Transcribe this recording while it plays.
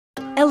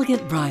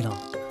Elegant bridal,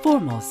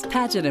 formals,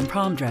 pageant, and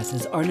prom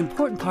dresses are an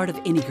important part of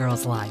any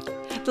girl's life.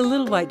 The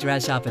Little White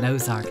Dress Shop in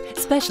Ozark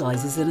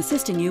specializes in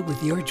assisting you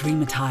with your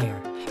dream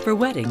attire. For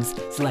weddings,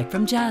 select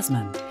from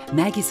Jasmine,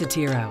 Maggie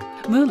Sotiro,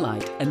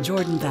 Moonlight, and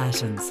Jordan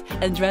Fashions,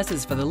 and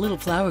dresses for the Little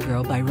Flower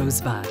Girl by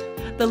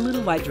Rosebud. The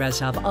Little White Dress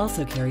Shop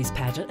also carries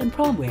pageant and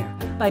prom wear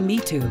by Me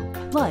Too,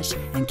 Blush,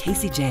 and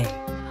Casey J.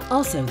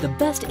 Also, the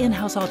best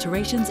in-house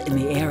alterations in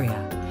the area.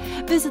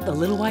 Visit the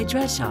Little White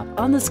Dress Shop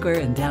on the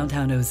square in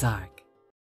downtown Ozark.